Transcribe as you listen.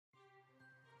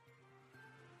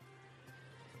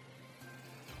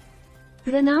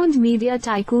Renowned media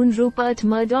tycoon Rupert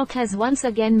Murdoch has once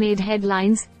again made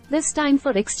headlines, this time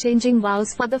for exchanging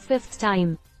vows for the fifth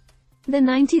time. The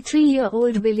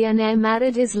 93-year-old billionaire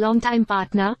married his longtime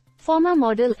partner, former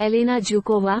model Elena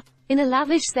Zhukova, in a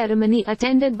lavish ceremony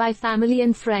attended by family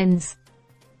and friends.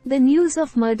 The news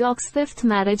of Murdoch's fifth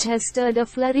marriage has stirred a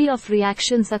flurry of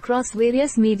reactions across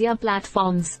various media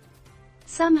platforms.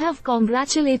 Some have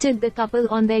congratulated the couple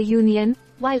on their union,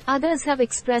 while others have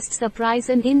expressed surprise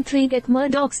and intrigue at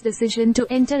Murdoch's decision to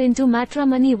enter into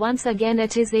matrimony once again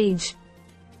at his age.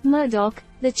 Murdoch,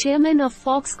 the chairman of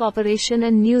Fox Corporation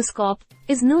and News Corp,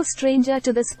 is no stranger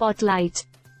to the spotlight.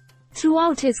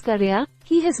 Throughout his career,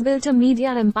 he has built a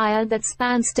media empire that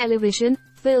spans television,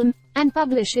 film, and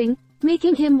publishing,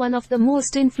 making him one of the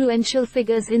most influential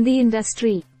figures in the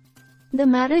industry. The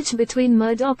marriage between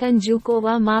Murdoch and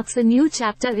Zhukova marks a new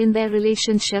chapter in their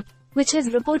relationship, which has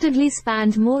reportedly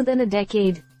spanned more than a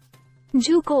decade.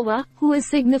 Zhukova, who is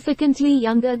significantly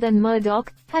younger than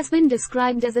Murdoch, has been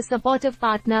described as a supportive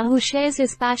partner who shares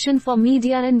his passion for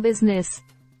media and business.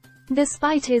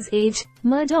 Despite his age,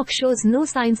 Murdoch shows no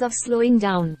signs of slowing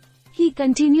down. He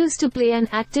continues to play an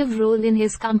active role in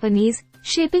his companies,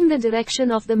 shaping the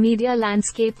direction of the media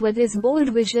landscape with his bold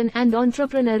vision and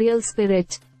entrepreneurial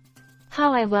spirit.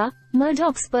 However,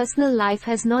 Murdoch's personal life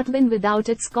has not been without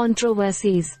its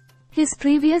controversies. His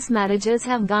previous marriages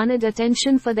have garnered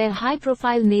attention for their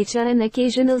high-profile nature and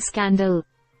occasional scandal.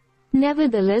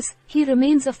 Nevertheless, he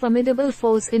remains a formidable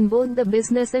force in both the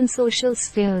business and social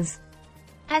spheres.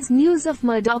 As news of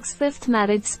Murdoch's fifth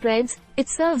marriage spreads, it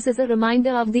serves as a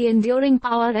reminder of the enduring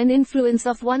power and influence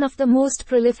of one of the most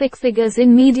prolific figures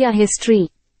in media history.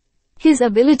 His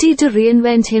ability to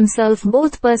reinvent himself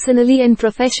both personally and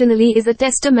professionally is a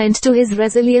testament to his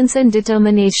resilience and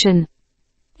determination.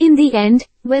 In the end,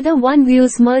 whether one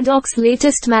views Murdoch's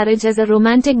latest marriage as a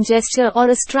romantic gesture or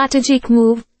a strategic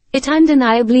move, it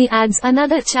undeniably adds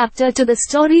another chapter to the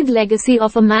storied legacy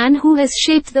of a man who has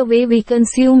shaped the way we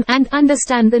consume and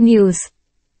understand the news.